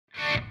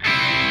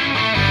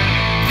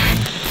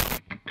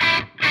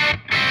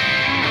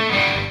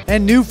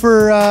And new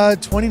for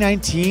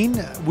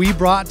 2019, we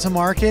brought to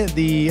market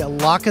the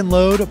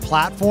LockNLoad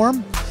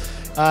platform.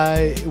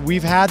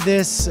 We've had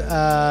this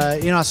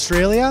in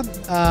Australia.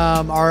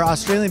 Our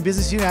Australian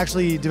business unit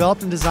actually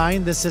developed and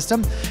designed this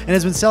system and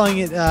has been selling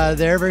it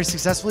there very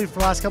successfully for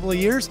the last couple of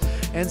years.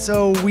 And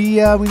so we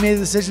made the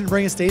decision to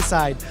bring it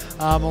stateside.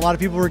 A lot of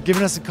people were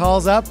giving us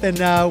calls up and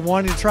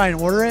wanting to try and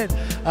order it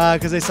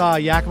because they saw a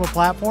Yakima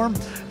platform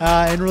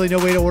and really no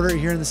way to order it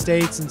here in the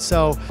States. And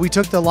so we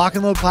took the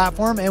LockNLoad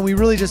platform and we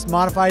really just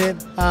modified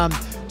it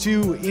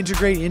to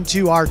integrate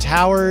into our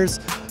towers,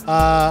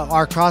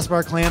 our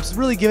crossbar clamps,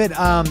 really give it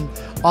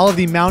all of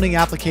the mounting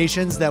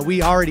applications that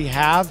we already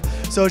have.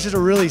 So it's just a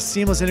really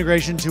seamless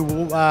integration to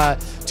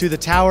the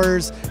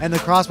towers and the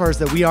crossbars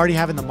that we already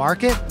have in the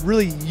market.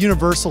 Really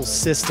universal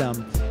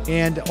system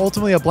and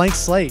ultimately a blank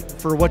slate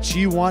for what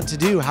you want to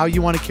do, how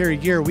you want to carry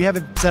gear. We have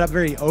it set up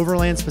very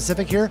overland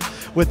specific here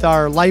with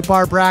our light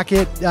bar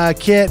bracket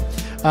kit.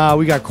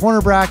 We got corner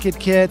bracket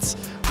kits.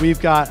 We've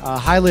got a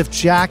high lift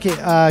jacket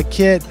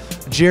kit,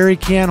 jerry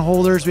can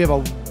holders. We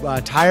have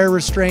a tire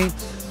restraint.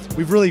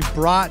 We've really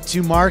brought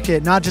to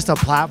market not just a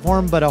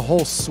platform, but a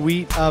whole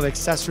suite of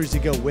accessories to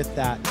go with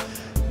that.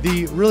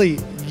 The really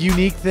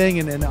unique thing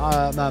and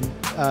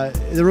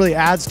it really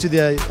adds to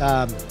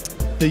the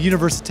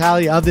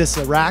universality of this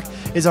rack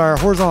is our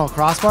horizontal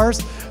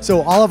crossbars.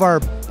 So all of our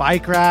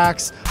bike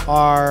racks,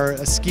 our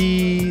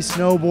ski,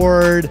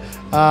 snowboard,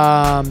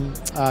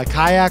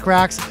 kayak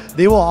racks,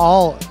 they will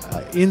all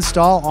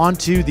install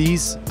onto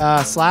these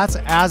slats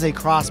as a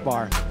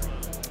crossbar.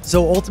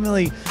 So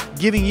ultimately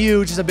giving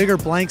you just a bigger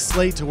blank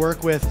slate to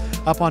work with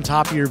up on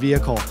top of your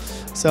vehicle.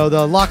 So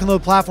the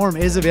LockNLoad platform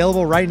is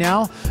available right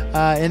now,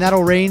 and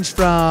that'll range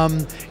from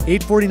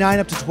 $849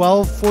 up to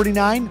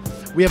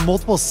 $1249. We have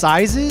multiple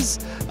sizes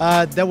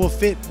that will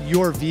fit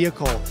your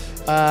vehicle.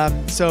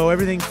 So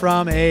everything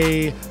from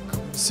a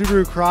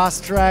Subaru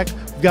Crosstrek,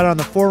 we've got it on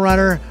the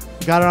 4Runner,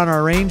 we've got it on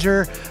our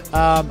Ranger,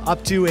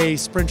 up to a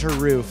Sprinter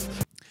roof.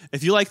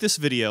 If you like this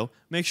video,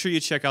 make sure you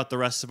check out the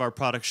rest of our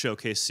product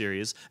showcase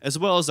series, as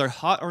well as our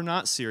Hot or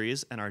Not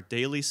series and our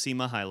daily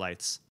SEMA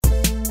highlights.